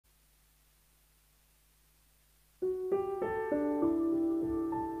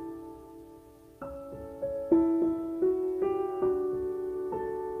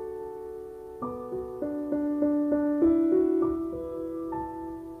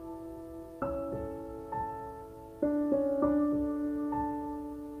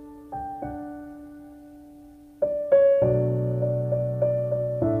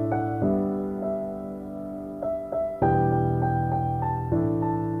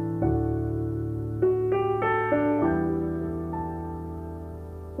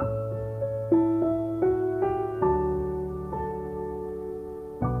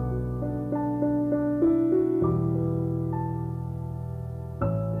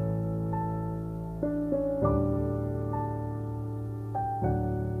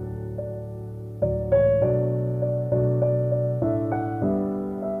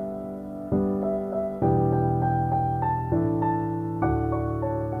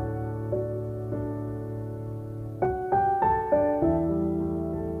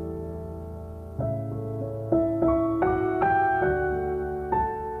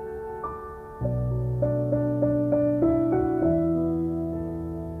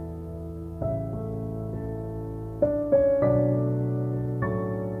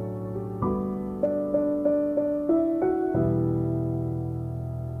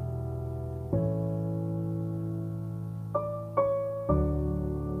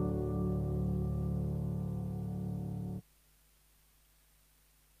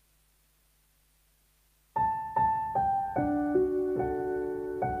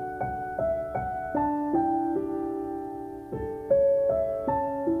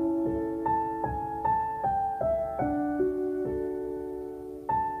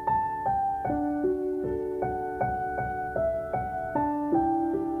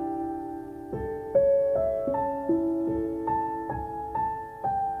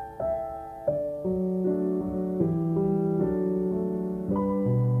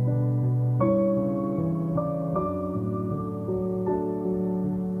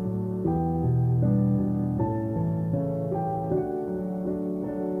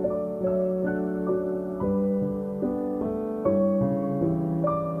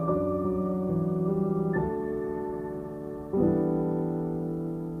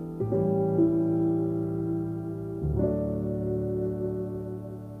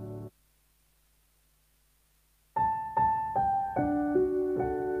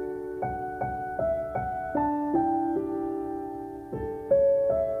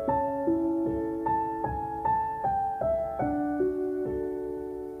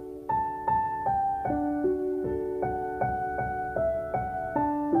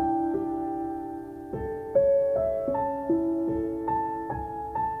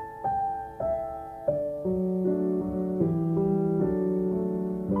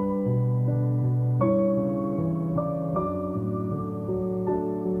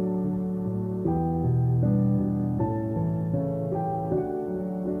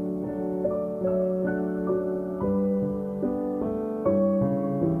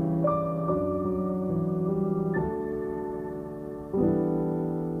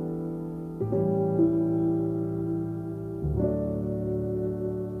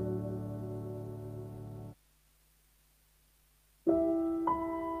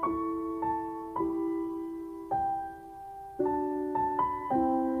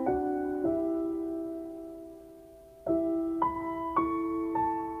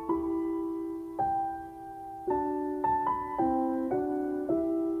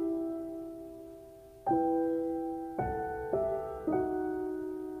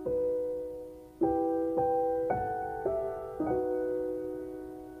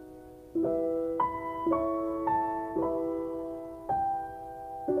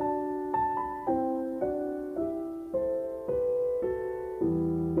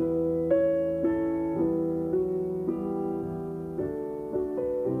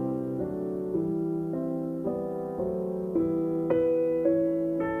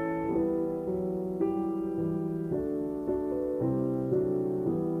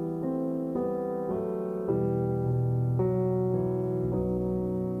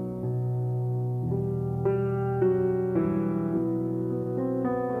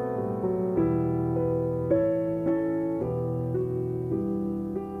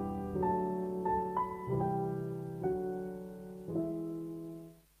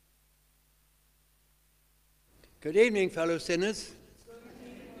Good evening, fellow sinners.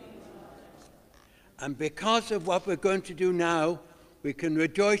 And because of what we're going to do now, we can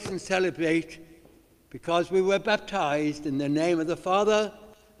rejoice and celebrate because we were baptized in the name of the Father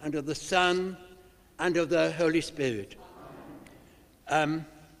and of the Son and of the Holy Spirit.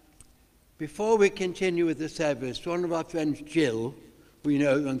 Before we continue with the service, one of our friends, Jill, we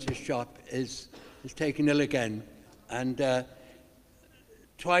know runs a shop, is taken ill again. And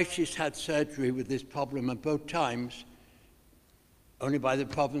twice she's had surgery with this problem, and both times, only by the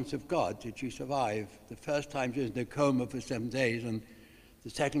providence of God did she survive. The first time she was in a coma for 7 days, and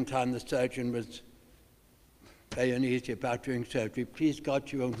the second time the surgeon was very uneasy about doing surgery. Please God,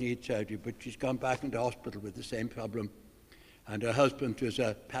 she won't need surgery, but she's gone back into hospital with the same problem. And her husband, who's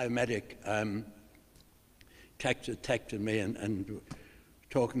a paramedic, texted me and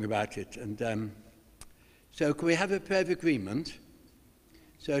talking about it. And so can we have a prayer of agreement?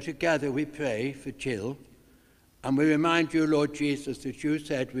 So together we pray for Jill, and we remind you, Lord Jesus, that you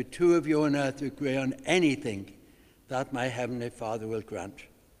said, with two of you on earth agree on anything, that my heavenly Father will grant.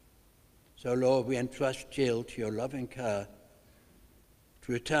 So, Lord, we entrust Jill to your loving care,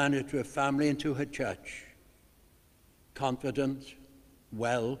 to return her to her family and to her church, confident,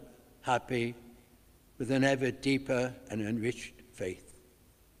 well, happy, with an ever deeper and enriched faith.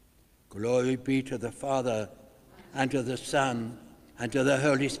 Glory be to the Father, and to the Son, and to the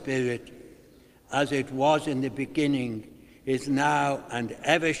Holy Spirit, as it was in the beginning, is now, and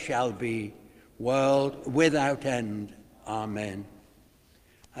ever shall be, world without end. Amen.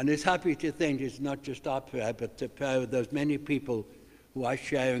 And it's happy to think it's not just our prayer, but the prayer of those many people who are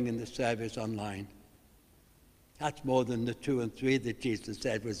sharing in the service online. That's more than the 2 and 3 that Jesus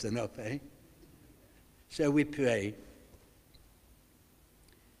said was enough, eh? So we pray.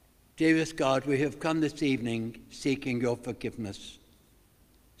 Dearest God, we have come this evening seeking your forgiveness.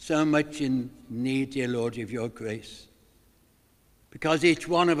 So much in need, dear Lord, of your grace. Because each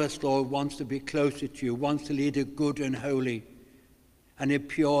one of us, Lord, wants to be closer to you, wants to lead a good and holy and a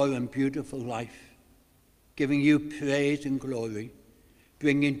pure and beautiful life, giving you praise and glory,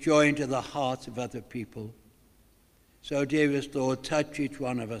 bringing joy into the hearts of other people. So, dearest Lord, touch each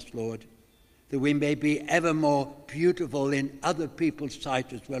one of us, Lord, that we may be ever more beautiful in other people's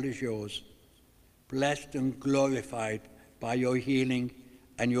sight as well as yours, blessed and glorified by your healing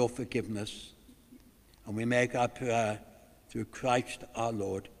and your forgiveness. And we make our prayer through Christ our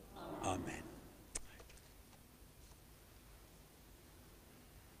Lord. Amen.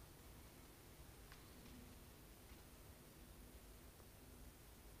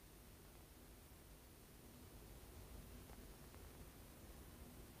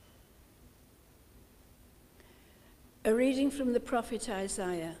 A reading from the prophet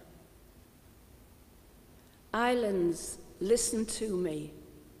Isaiah. Islands, listen to me.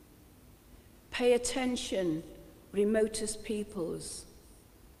 Pay attention, remotest peoples.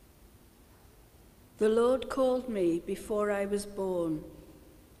 The Lord called me before I was born.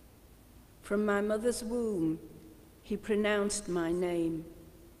 From my mother's womb, he pronounced my name.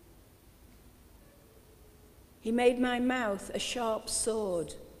 He made my mouth a sharp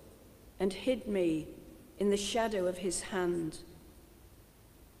sword and hid me in the shadow of his hand.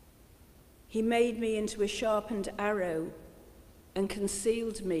 He made me into a sharpened arrow and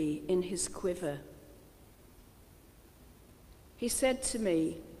concealed me in his quiver. He said to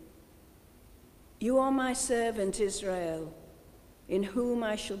me, "You are my servant Israel, in whom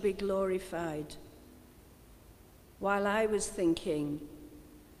I shall be glorified." While I was thinking,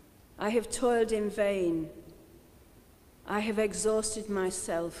 I have toiled in vain. I have exhausted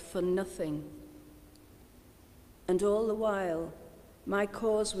myself for nothing. And all the while, my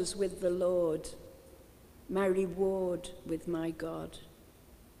cause was with the Lord, my reward with my God.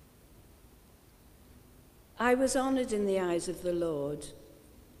 I was honored in the eyes of the Lord.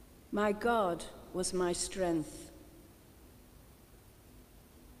 My God was my strength.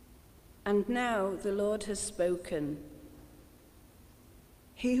 And now the Lord has spoken.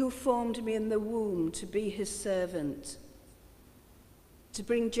 He who formed me in the womb to be his servant, to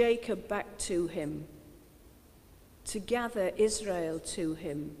bring Jacob back to him, to gather Israel to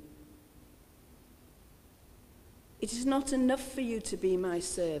him. It is not enough for you to be my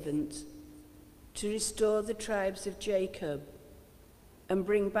servant, to restore the tribes of Jacob and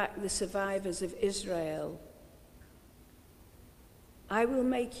bring back the survivors of Israel. I will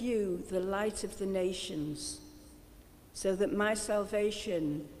make you the light of the nations, so that my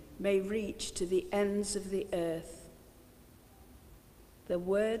salvation may reach to the ends of the earth. The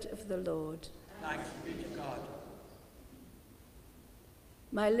word of the Lord. Thanks be to God.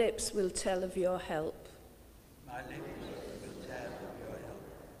 My lips will tell of your help. My lips will tell of your help.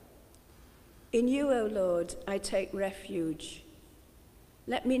 In you, O Lord, I take refuge.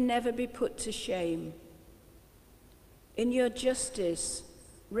 Let me never be put to shame. In your justice,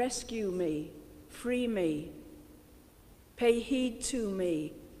 rescue me, free me. Pay heed to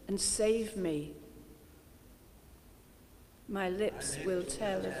me and save me. My lips will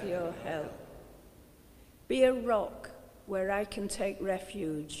tell of your help. Be a rock where I can take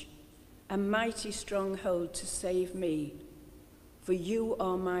refuge, a mighty stronghold to save me. For you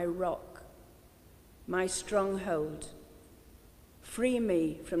are my rock, my stronghold. Free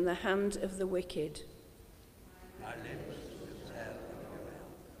me from the hand of the wicked. My lips will tell of your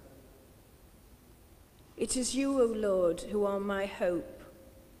help. It is you, O Lord, who are my hope.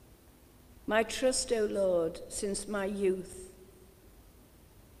 My trust, O Lord, since my youth.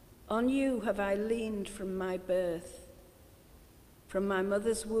 On you have I leaned from my birth. From my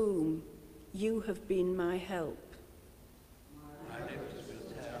mother's womb, you have been my help. My lips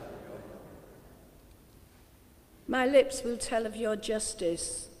will tell of your help. My lips will tell of your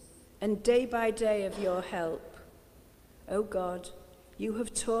justice, and day by day of your help. O God, you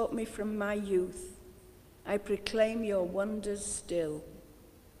have taught me from my youth. I proclaim your wonders still.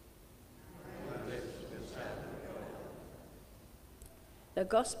 My lips will tell of your help. The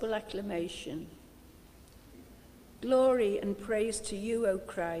Gospel Acclamation. Glory and praise to you, O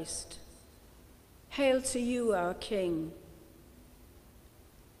Christ. Hail to you, our King.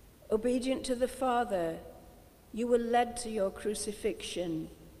 Obedient to the Father, you were led to your crucifixion,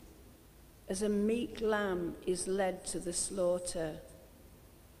 as a meek lamb is led to the slaughter.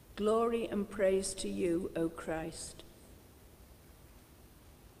 Glory and praise to you, O Christ.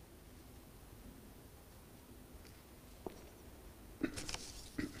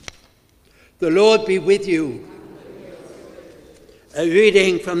 The Lord be with you. A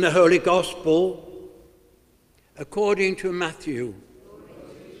reading from the Holy Gospel according to Matthew.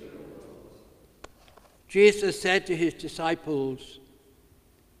 Jesus said to his disciples,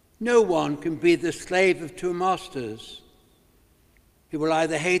 "No one can be the slave of two masters. He will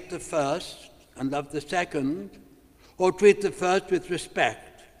either hate the first and love the second, or treat the first with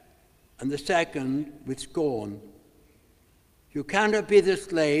respect and the second with scorn. You cannot be the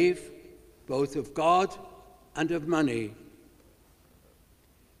slave both of God and of money.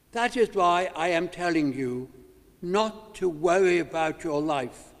 That is why I am telling you not to worry about your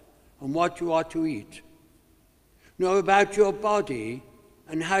life and what you are to eat, nor about your body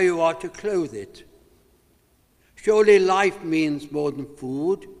and how you are to clothe it. Surely life means more than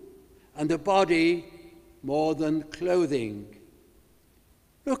food, and the body more than clothing.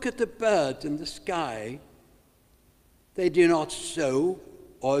 Look at the birds in the sky. They do not sow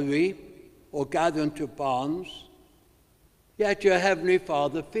or reap or gather into barns, yet your heavenly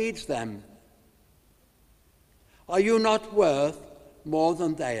Father feeds them. Are you not worth more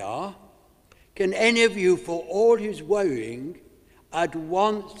than they are? Can any of you, for all his worrying, add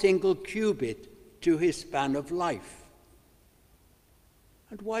one single cubit to his span of life?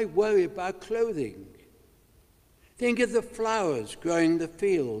 And why worry about clothing? Think of the flowers growing in the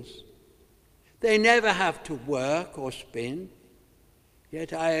fields. They never have to work or spin.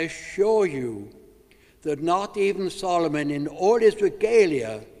 Yet I assure you that not even Solomon in all his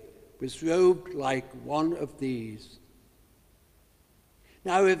regalia was robed like one of these.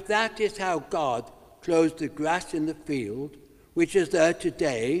 Now, if that is how God clothes the grass in the field, which is there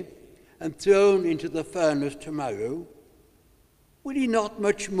today and thrown into the furnace tomorrow, will he not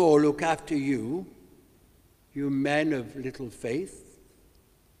much more look after you, you men of little faith?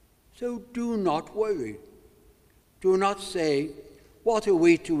 So do not worry. Do not say, what are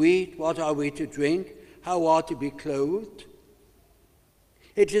we to eat? What are we to drink? How are to be clothed?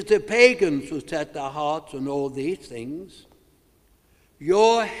 It is the pagans who set their hearts on all these things.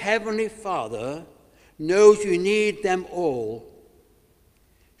 Your heavenly Father knows you need them all.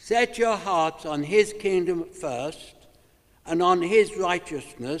 Set your hearts on his kingdom first and on his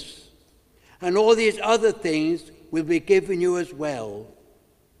righteousness, and all these other things will be given you as well.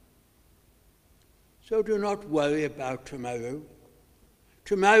 So do not worry about tomorrow.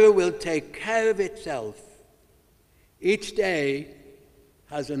 Tomorrow will take care of itself. Each day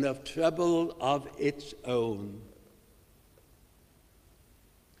has enough trouble of its own."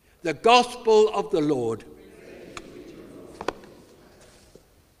 The Gospel of the Lord.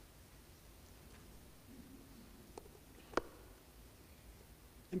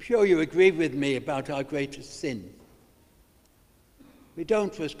 I'm sure you agree with me about our greatest sin. We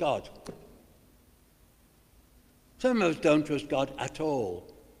don't trust God. Some of us don't trust God at all,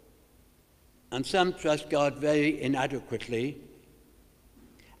 and some trust God very inadequately.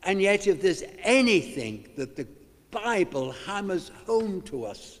 And yet, if there's anything that the Bible hammers home to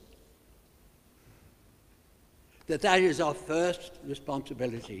us, that is our first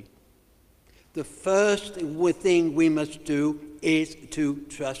responsibility. The first thing we must do is to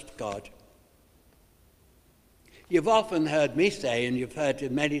trust God. You've often heard me say, and you've heard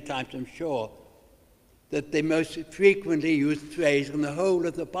it many times, I'm sure, that the most frequently used phrase in the whole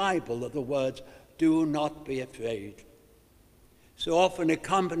of the Bible are the words, "Do not be afraid." So often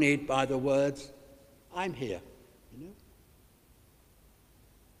accompanied by the words, "I'm here." You know?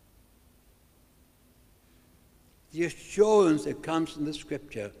 The assurance that comes from the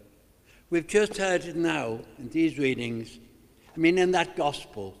Scripture. We've just heard it now in these readings. I mean, in that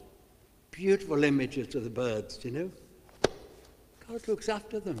gospel, beautiful images of the birds, you know. God looks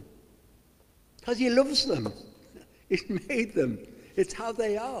after them because he loves them. He's made them. It's how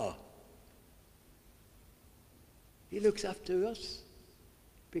they are. He looks after us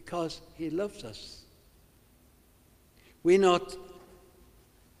because he loves us. We're not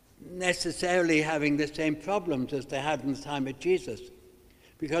necessarily having the same problems as they had in the time of Jesus,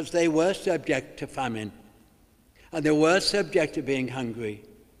 because they were subject to famine, and they were subject to being hungry,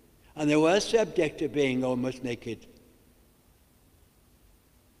 and they were subject to being almost naked.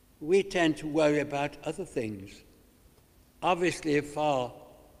 We tend to worry about other things, obviously of far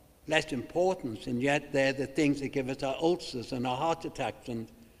less importance, and yet they're the things that give us our ulcers and our heart attacks and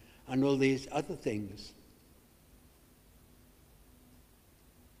all these other things.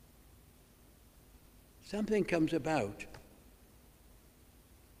 Something comes about.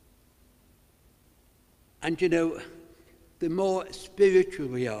 And you know, the more spiritual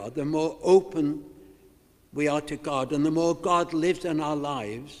we are, the more open we are to God, and the more God lives in our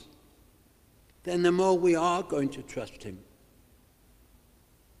lives, then the more we are going to trust him.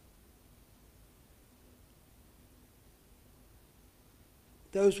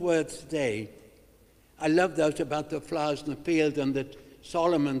 Those words today, I love those about the flowers in the field and that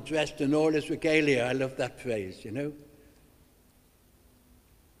Solomon dressed in all his regalia. I love that phrase, you know.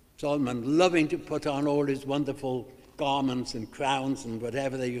 Solomon loving to put on all his wonderful garments and crowns and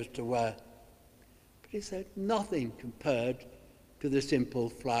whatever they used to wear. But he said, nothing compared to the simple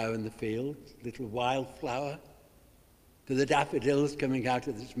flower in the field, little wildflower, to the daffodils coming out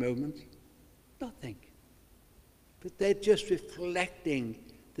at this moment. Nothing. But they're just reflecting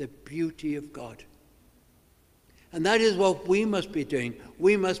the beauty of God. And that is what we must be doing.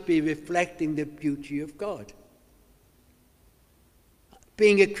 We must be reflecting the beauty of God.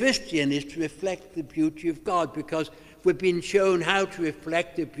 Being a Christian is to reflect the beauty of God, because we've been shown how to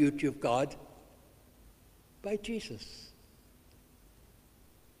reflect the beauty of God by Jesus.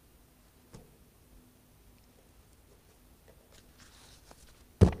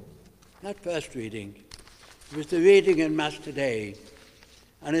 That first reading was the reading in Mass today,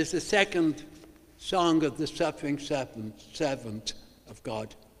 and it's the second song of the suffering servant of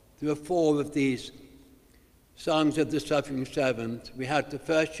God. There are 4 of these songs of the suffering servant. We had the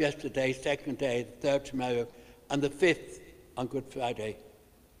first yesterday, second day, the third tomorrow, and the 5th on Good Friday.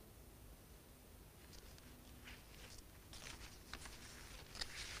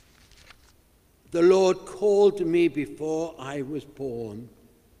 The Lord called me before I was born.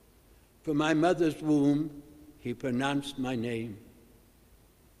 From my mother's womb, he pronounced my name.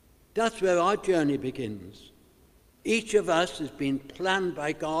 That's where our journey begins. Each of us has been planned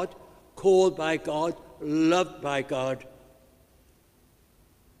by God, called by God, loved by God.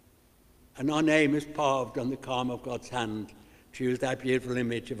 And our name is carved on the palm of God's hand, to use that beautiful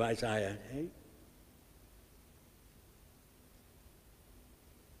image of Isaiah. Eh?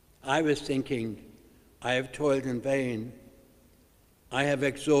 I was thinking, I have toiled in vain. I have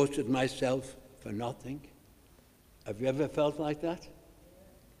exhausted myself for nothing. Have you ever felt like that?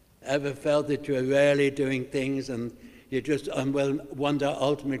 Ever felt that you're rarely doing things and you just wonder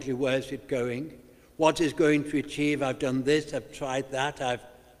ultimately where's it going? What is going to achieve? I've done this, I've tried that,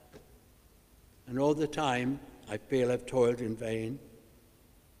 and all the time I feel I've toiled in vain.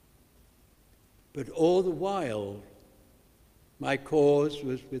 But all the while, my cause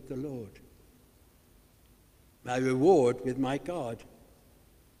was with the Lord. My reward with my God.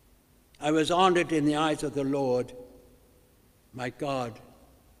 I was honored in the eyes of the Lord. My God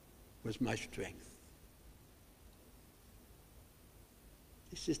was my strength.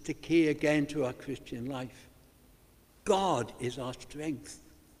 This is the key again to our Christian life. God is our strength.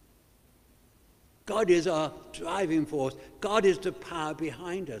 God is our driving force. God is the power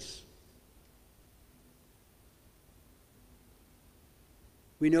behind us.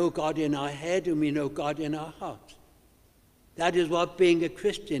 We know God in our head and we know God in our heart. That is what being a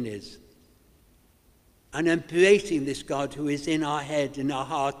Christian is. And embracing this God who is in our head, in our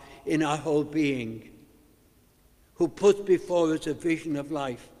heart, in our whole being, who puts before us a vision of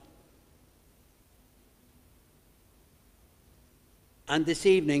life. And this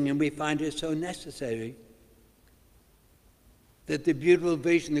evening, and we find it so necessary, that the beautiful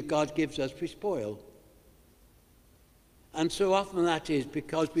vision that God gives us we spoil. And so often that is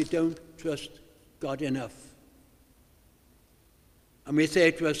because we don't trust God enough. And we say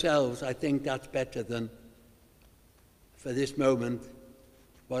to ourselves, I think that's better than, for this moment,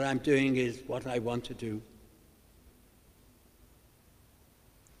 what I'm doing is what I want to do.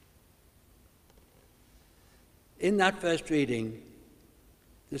 In that first reading,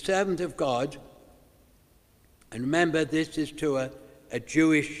 the servant of God, and remember this is to a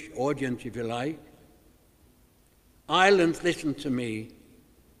Jewish audience, if you like. Islands, listen to me.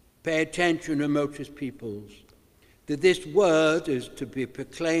 Pay attention, remotest peoples, that this word is to be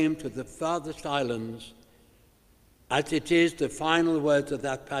proclaimed to the farthest islands, as it is the final words of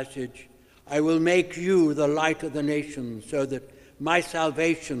that passage. I will make you the light of the nations, so that my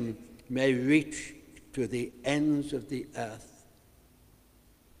salvation may reach to the ends of the earth.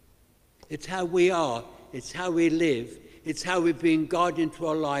 It's how we are. It's how we live. It's how we bring God into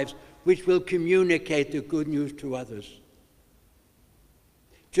our lives, which will communicate the good news to others.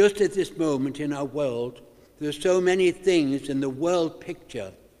 Just at this moment in our world, there are so many things in the world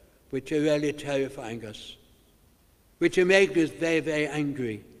picture which are really terrifying us, which are making us very, very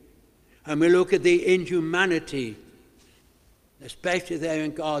angry. And we look at the inhumanity, especially there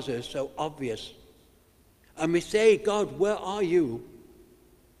in Gaza, so obvious. And we say, God, where are you?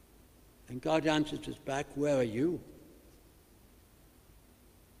 And God answers us back, where are you?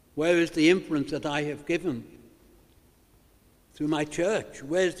 Where is the influence that I have given through my church?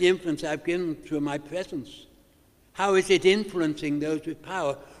 Where is the influence I've given through my presence? How is it influencing those with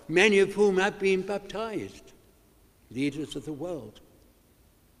power, many of whom have been baptized, leaders of the world?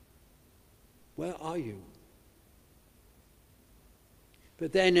 Where are you?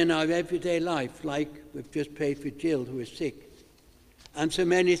 But then in our everyday life, like we've just prayed for Jill, who is sick, and so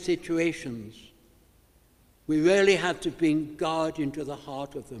many situations, we really have to bring God into the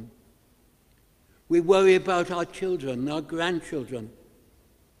heart of them. We worry about our children, our grandchildren,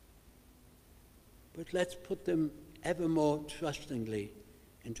 but let's put them ever more trustingly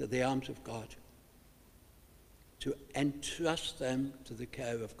into the arms of God, to entrust them to the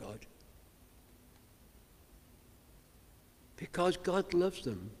care of God. Because God loves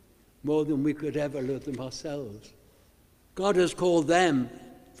them more than we could ever love them ourselves. God has called them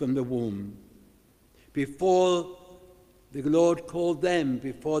from the womb. Before the Lord called them,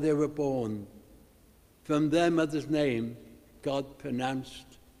 before they were born, from their mother's name, God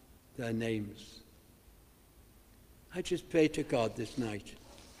pronounced their names. I just pray to God this night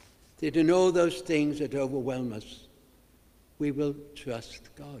that in all those things that overwhelm us, we will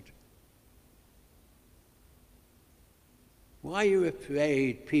trust God. Why are you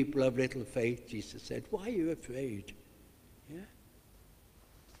afraid, people of little faith, Jesus said. Why are you afraid? Yeah?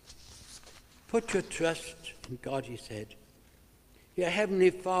 Put your trust in God, he said. Your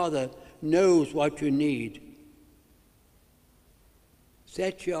heavenly Father knows what you need.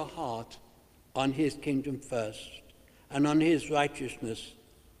 Set your heart on his kingdom first and on his righteousness.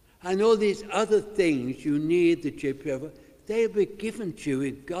 And all these other things you need that you pray for, they'll be given to you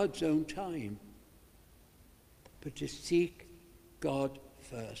in God's own time. But to seek God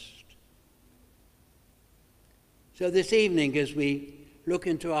first. So this evening, as we look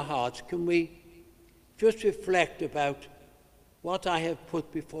into our hearts, can we just reflect about what I have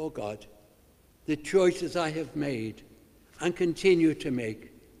put before God, the choices I have made and continue to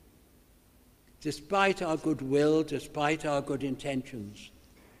make, despite our good will, despite our good intentions.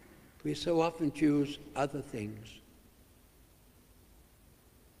 We so often choose other things.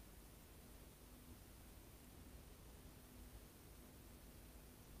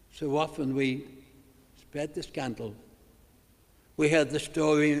 So often we spread the scandal. We heard the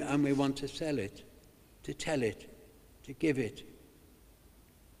story and we want to sell it, to tell it, to give it.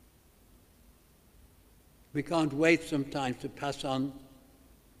 We can't wait sometimes to pass on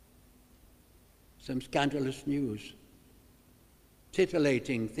some scandalous news,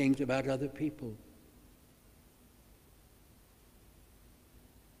 titillating things about other people.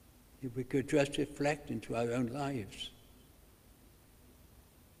 If we could just reflect into our own lives.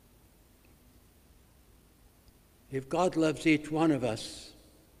 If God loves each one of us,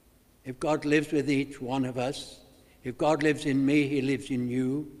 if God lives with each one of us, if God lives in me, he lives in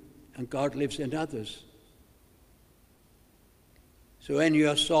you, and God lives in others. So any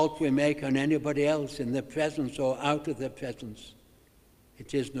assault we make on anybody else in their presence or out of their presence,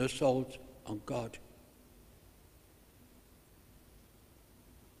 it is an assault on God.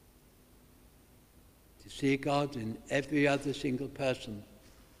 To see God in every other single person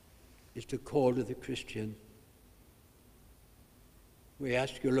is the call of the Christian. We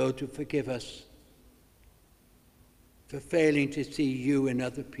ask you, Lord, to forgive us for failing to see you in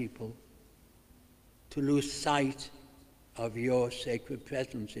other people, to lose sight of your sacred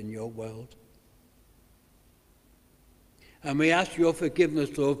presence in your world. And we ask your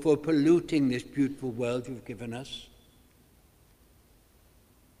forgiveness, Lord, for polluting this beautiful world you've given us.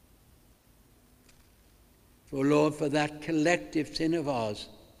 For, Lord, for that collective sin of ours,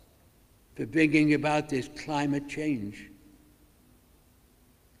 for bringing about this climate change.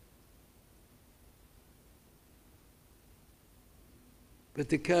 But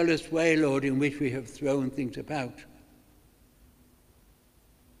the careless way, Lord, in which we have thrown things about.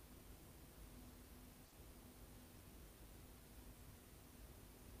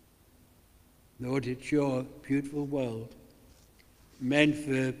 Lord, it's your beautiful world, meant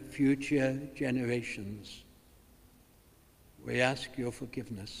for future generations. We ask your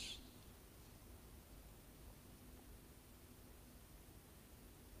forgiveness.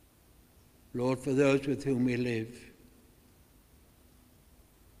 Lord, for those with whom we live,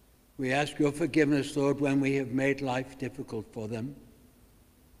 we ask your forgiveness, Lord, when we have made life difficult for them,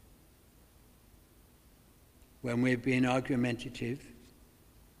 when we've been argumentative,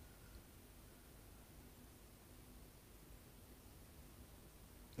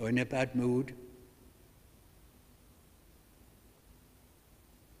 or in a bad mood,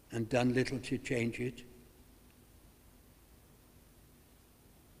 and done little to change it.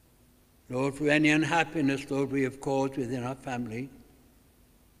 Lord, for any unhappiness, Lord, we have caused within our family,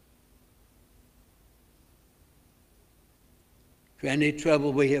 for any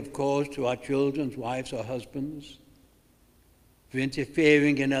trouble we have caused to our children's wives or husbands, for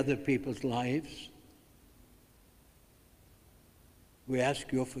interfering in other people's lives, we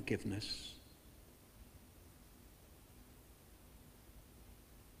ask your forgiveness.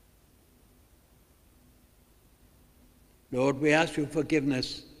 Lord, we ask your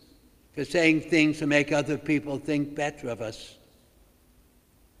forgiveness for saying things to make other people think better of us,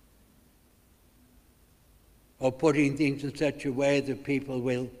 or putting things in such a way that people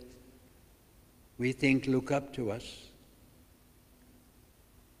will, we think, look up to us.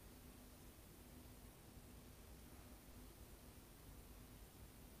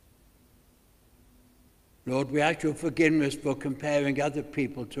 Lord, we ask your forgiveness for comparing other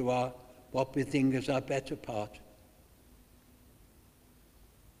people to what we think is our better part,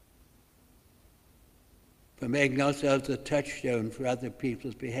 for making ourselves a touchstone for other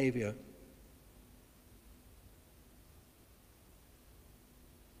people's behavior.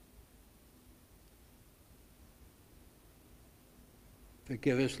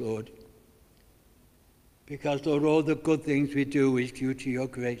 Forgive us, Lord, because, Lord, all the good things we do is due to your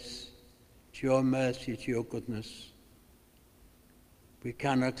grace, to your mercy, to your goodness. We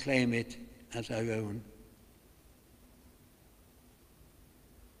cannot claim it as our own.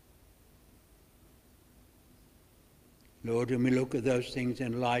 Lord, when we look at those things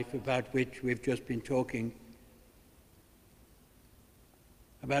in life about which we've just been talking,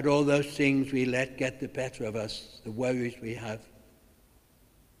 about all those things we let get the better of us, the worries we have,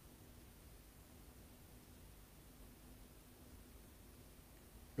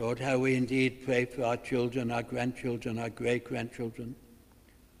 Lord, how we indeed pray for our children, our grandchildren, our great-grandchildren,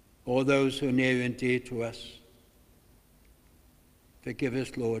 all those who are near and dear to us. Forgive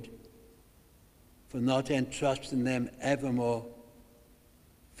us, Lord, for not entrusting them evermore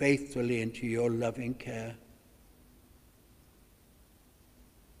faithfully into your loving care.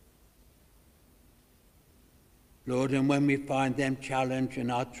 Lord, and when we find them challenged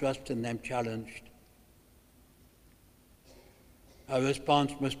and our trust in them challenged, our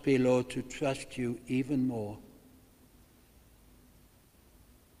response must be, Lord, to trust you even more.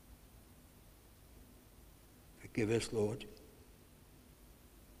 Forgive us, Lord.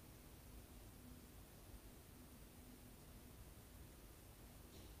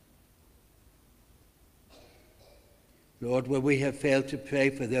 Lord, where we have failed to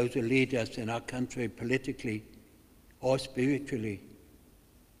pray for those who lead us in our country politically or spiritually,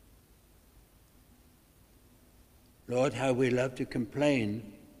 Lord, how we love to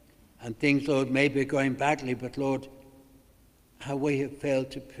complain, and things, Lord, may be going badly, but Lord, how we have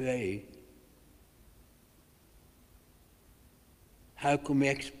failed to pray. How can we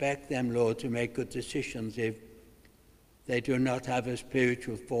expect them, Lord, to make good decisions if they do not have a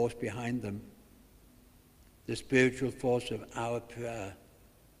spiritual force behind them, the spiritual force of our prayer?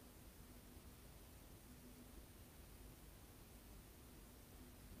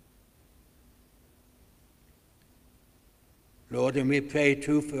 Lord, and we pray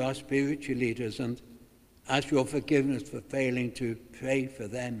too for our spiritual leaders and ask your forgiveness for failing to pray for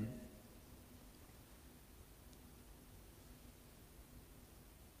them.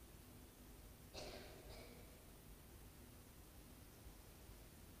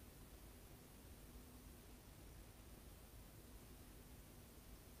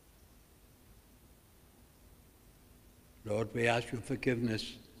 Lord, we ask your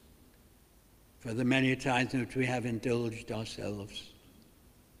forgiveness for the many times in which we have indulged ourselves.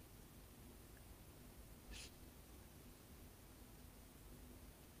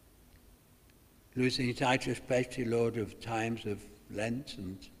 Losing sight especially, Lord, of times of Lent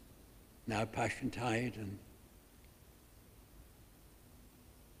and now Passiontide, and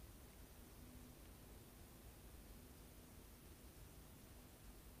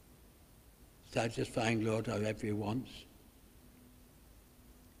satisfying, Lord, our every wants.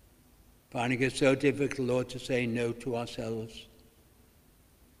 Finding it so difficult, Lord, to say no to ourselves.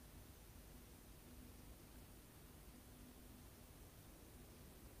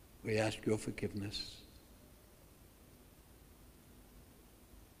 We ask your forgiveness.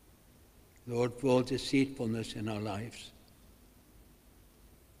 Lord, for all deceitfulness in our lives,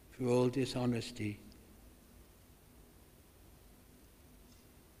 for all dishonesty,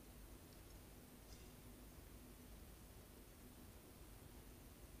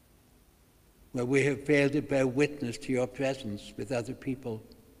 where we have failed to bear witness to your presence with other people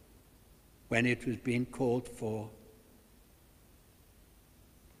when it was being called for.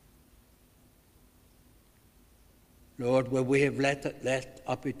 Lord, where we have let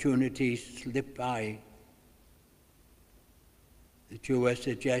opportunities slip by, that your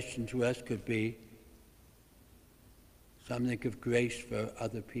suggestion to us could be something of grace for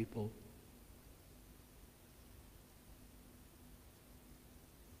other people.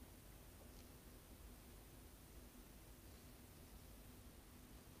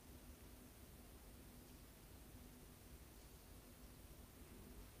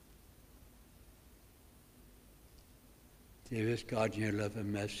 Dearest God, in your love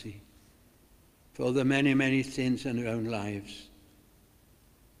and mercy, for all the many, many sins in our own lives,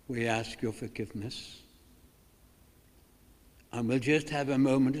 we ask your forgiveness. And we'll just have a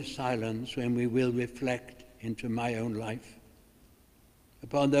moment of silence when we will reflect into my own life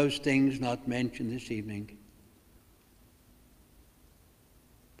upon those things not mentioned this evening.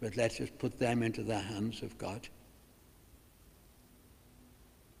 But let us put them into the hands of God.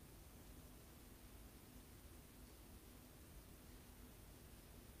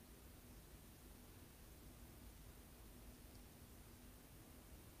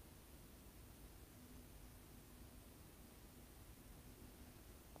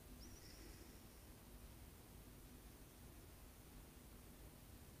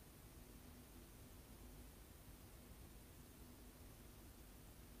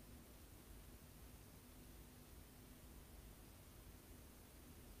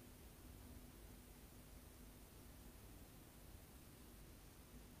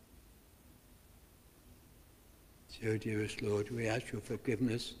 So, dearest Lord, we ask your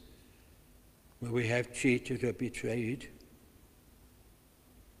forgiveness where we have cheated or betrayed.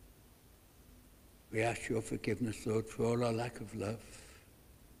 We ask your forgiveness, Lord, for all our lack of love.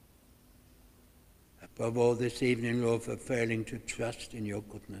 Above all this evening, Lord, for failing to trust in your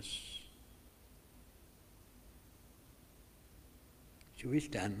goodness. Shall we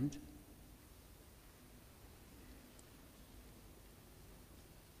stand?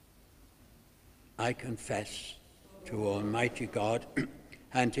 I confess to Almighty God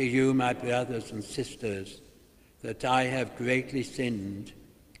and to you, my brothers and sisters, that I have greatly sinned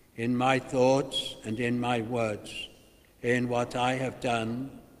in my thoughts and in my words, in what I have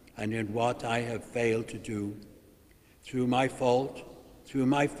done and in what I have failed to do, through my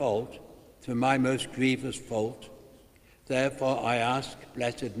most grievous fault. Therefore I ask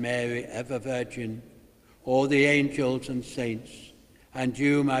Blessed Mary, ever Virgin, all the angels and saints, and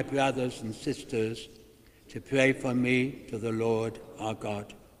you, my brothers and sisters, to pray for me to the Lord our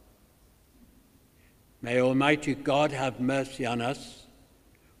God. May Almighty God have mercy on us,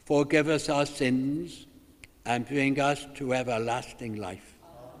 forgive us our sins, and bring us to everlasting life.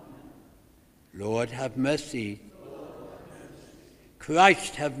 Amen. Lord, have mercy.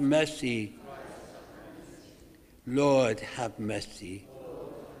 Christ, have mercy. Lord, have mercy.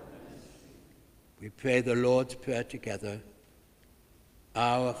 We pray the Lord's Prayer together.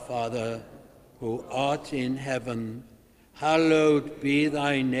 Our Father, who art in heaven, hallowed be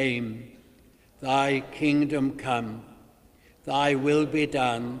thy name. Thy kingdom come, thy will be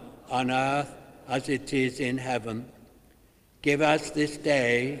done on earth as it is in heaven. Give us this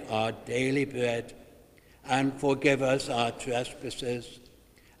day our daily bread, and forgive us our trespasses,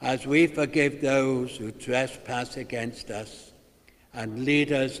 as we forgive those who trespass against us. And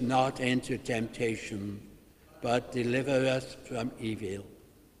lead us not into temptation, but deliver us from evil.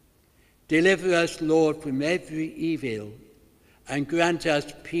 Deliver us, Lord, from every evil, and grant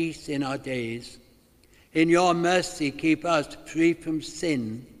us peace in our days. In your mercy, keep us free from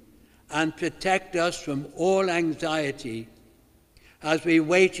sin, and protect us from all anxiety as we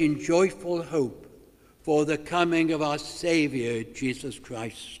wait in joyful hope for the coming of our Saviour, Jesus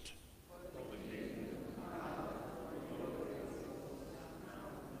Christ.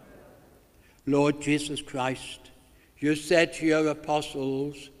 Lord Jesus Christ, you said to your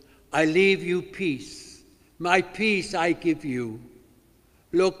apostles, I leave you peace, my peace I give you.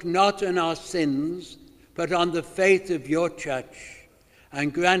 Look not on our sins, but on the faith of your church,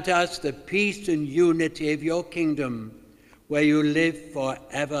 and grant us the peace and unity of your kingdom, where you live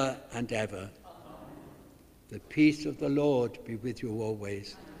forever and ever. The peace of the Lord be with you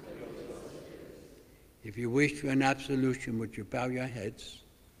always. If you wish for an absolution, would you bow your heads?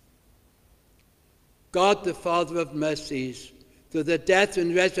 God, the Father of mercies, through the death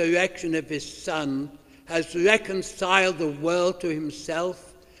and resurrection of his Son, has reconciled the world to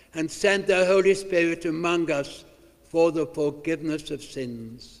himself and sent the Holy Spirit among us for the forgiveness of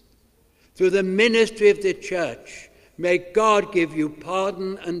sins. Through the ministry of the Church, may God give you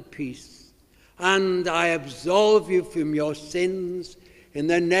pardon and peace. And I absolve you from your sins in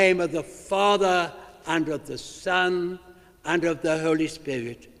the name of the Father and of the Son and of the Holy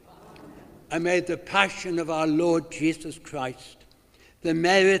Spirit. And may the passion of our Lord Jesus Christ, the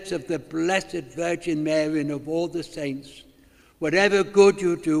merits of the Blessed Virgin Mary and of all the saints, whatever good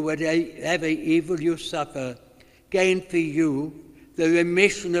you do, whatever evil you suffer, gain for you the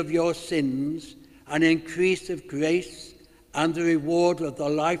remission of your sins, an increase of grace, and the reward of the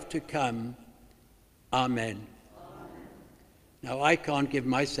life to come. Amen. Now, I can't give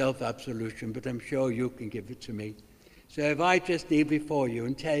myself absolution, but I'm sure you can give it to me. So if I just kneel before you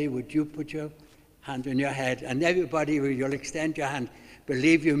and tell you, would you put your hand on your head, and everybody, you'll extend your hand.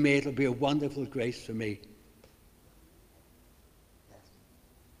 Believe you me, it'll be a wonderful grace for me.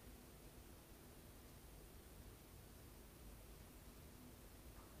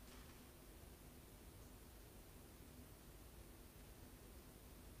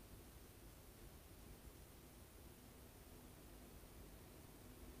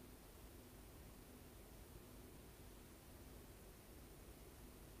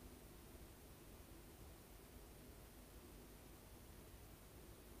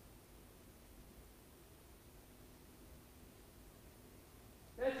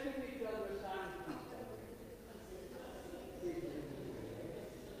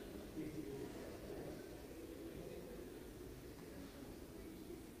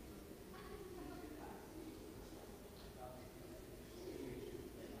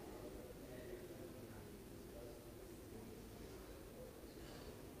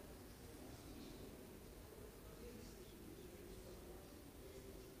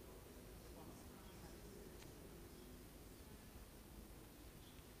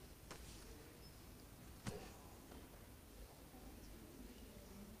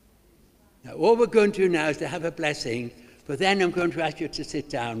 Now, all we're going to do now is to have a blessing, but then I'm going to ask you to sit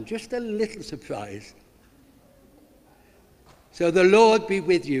down. Just a little surprise. So the Lord be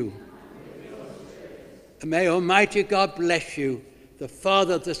with you. And may Almighty God bless you, the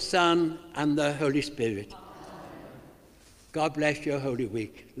Father, the Son, and the Holy Spirit. God bless your Holy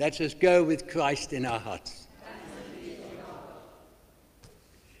Week. Let us go with Christ in our hearts.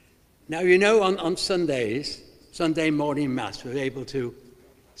 Now, you know, on Sundays, Sunday morning Mass, we're able to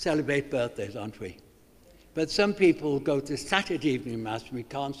celebrate birthdays, aren't we? But some people go to Saturday evening Mass and we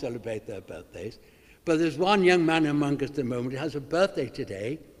can't celebrate their birthdays. But there's one young man among us at the moment who has a birthday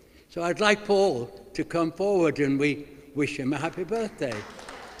today. So I'd like Paul to come forward and we wish him a happy birthday.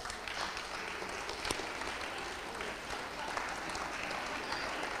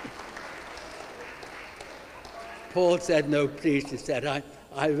 Paul said, no, please, he said,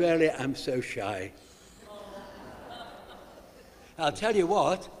 I really am so shy. I'll tell you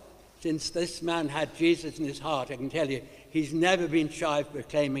what, since this man had Jesus in his heart, I can tell you, he's never been shy of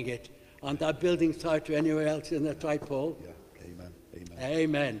proclaiming it on that building site or anywhere else. Isn't that right, Paul? Yeah, amen, amen.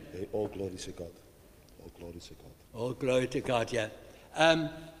 Amen. All glory to God. All glory to God. All glory to God, yeah.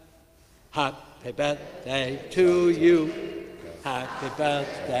 Happy birthday to you. Happy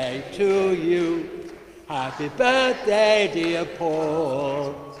birthday to you. Happy birthday, dear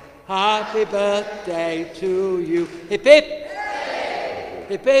Paul. Happy birthday to you. Hip, hip.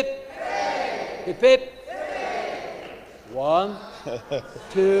 Hip, hip. Hip, hip. 1,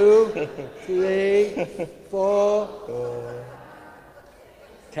 2, 3, 4,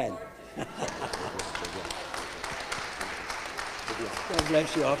 10. God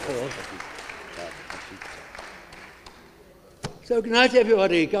bless you all, Paul. So good night,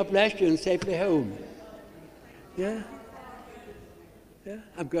 everybody. God bless you and safely home. Yeah? Yeah?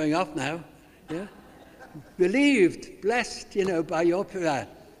 I'm going off now. Yeah? Relieved, blessed, by your prayer.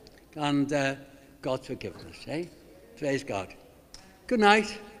 and God's forgiveness. Eh? Praise God. Good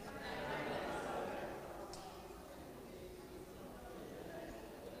night.